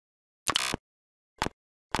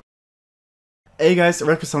Hey guys,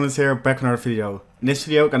 Sonance here, back in another video. In this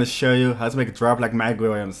video, I'm gonna show you how to make a drop like Mike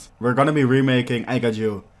Williams. We're gonna be remaking I Got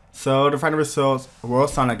You. So the final results will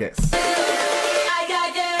sound like this. I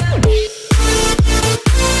got you.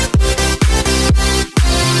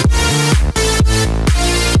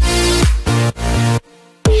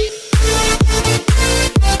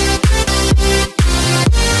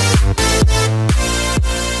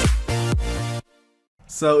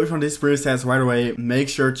 So if you want these presets right away, make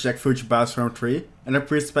sure to check Future Bounce from 3 and the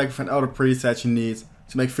preset you find all the presets you need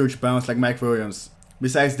to make Future Bounce like Mike Williams.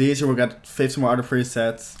 Besides these, you will get 50 more other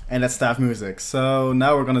presets and that's staff music. So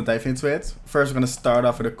now we're gonna dive into it. First we're gonna start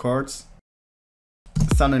off with the chords,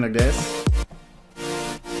 sounding like this.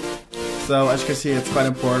 So as you can see, it's quite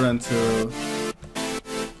important to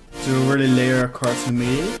really layer chords in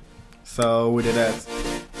MIDI. So we did that.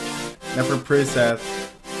 Now for the preset,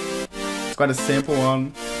 it's quite a simple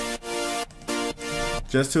one.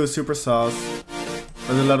 Just two super sauce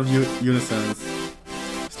with a lot of unisons,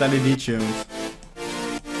 slightly detuned.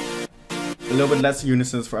 A little bit less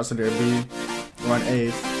unisons for us to be around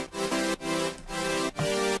 8.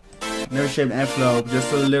 Never shaped envelope,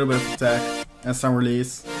 just a little bit of attack and some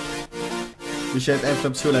release. We shaped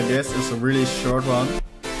envelope 2 like this, it's a really short one.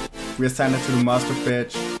 We assigned it to the master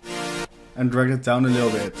pitch and dragged it down a little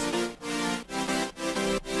bit.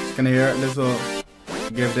 You can hear this will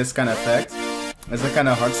give this kind of effect. It's a kind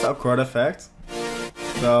of hardstyle chord effect,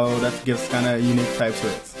 so that gives kind of a unique vibe to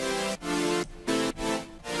it.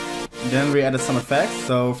 Then we added some effects.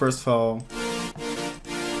 So first of all,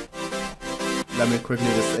 let me quickly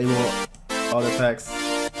disable all the effects.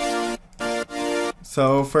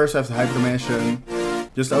 So first I have the hyperdimension,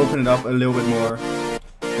 just open it up a little bit more.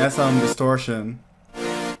 Add some distortion,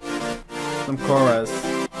 some chorus.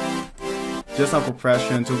 Just some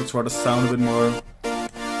compression to control the sound a bit more.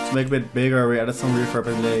 To make it a bit bigger, we added some reverb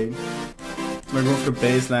and delay. To make room for the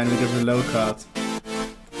bass line, we give it a low cut.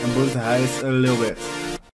 And boost the highs a little bit.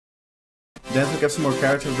 Then to give some more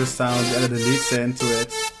character to the sound, we added a lead synth into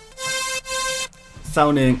it.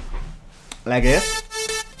 Sounding like this.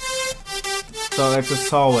 So it's a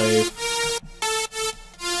saw wave.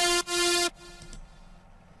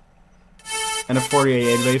 And a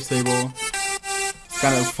 48 wavetable. It's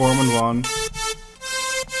kind of a formant one.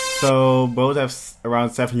 So both have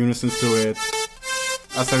around 7 unisons to it.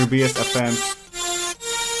 SRB is FM,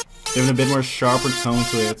 giving a bit more sharper tone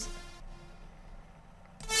to it.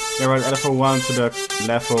 Then we added for 1 to the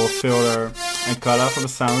level, filter and color for the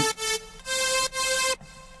sound.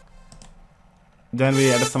 Then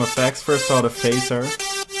we added some effects. First of all the phaser.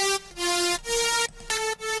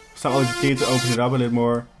 Some OGT to open it up a little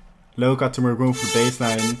more. Low cut to make room for the bass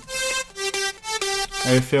line.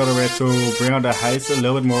 And we filter it to bring out the highs a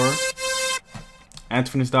little bit more. And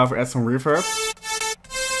to finish it off, we add some reverb.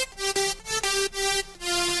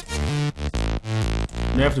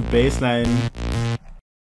 We have the bass line.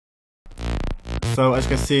 So as you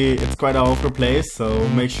can see, it's quite all over the place, so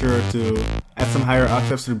make sure to add some higher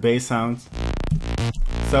octaves to the bass sound.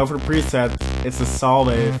 So for the preset, it's a saw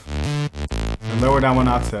wave. And lower down 1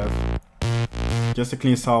 octave. Just a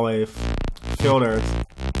clean saw wave. Filtered.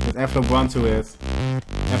 With envelope 1 to it.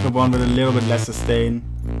 Envelope 1 with a little bit less sustain.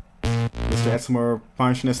 Just to add some more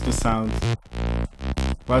punchiness to the sound.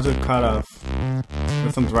 Right to the cutoff.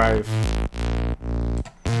 With some drive.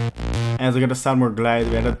 And to get the sound more glide,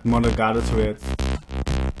 we added more legato to it.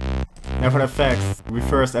 Now for the effects, we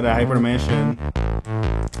first added hyperdimension.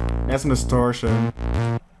 Add some distortion.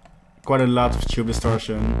 Quite a lot of tube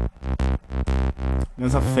distortion. Then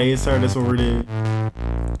some phaser, this will really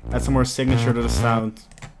add some more signature to the sound.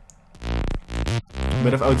 A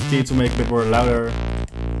bit of OTT to make it a bit more louder.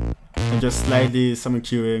 And just slightly some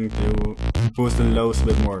EQing to boost the lows a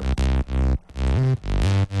bit more.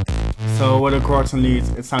 So with the chords and leads,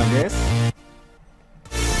 it sounds like this.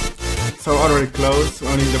 So already close,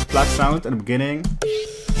 only the plug sound at the beginning.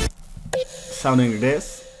 Sounding like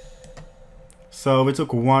this. So we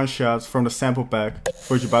took 1 shot from the sample pack,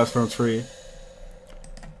 Future Bounce from 3.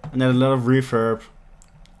 And then a lot of reverb,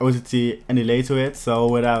 OTT and delay to it, so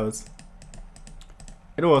without.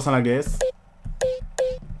 It will sound like this.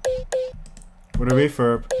 With a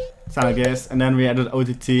reverb, sound like this, and then we added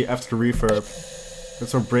OTT after the reverb.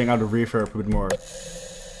 This will bring out the reverb a bit more.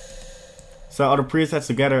 So all the presets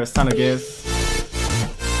together sound like this.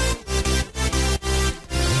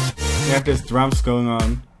 We have this drums going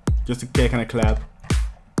on, just a kick and a clap.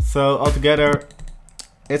 So all together,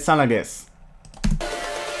 it sounds like this.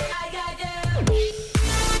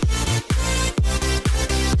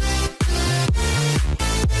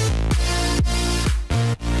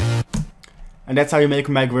 And that's how you make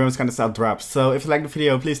these kind of style drops. So if you like the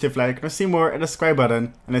video, please leave a like and see more and the subscribe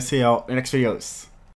button. And I see y'all in the next videos.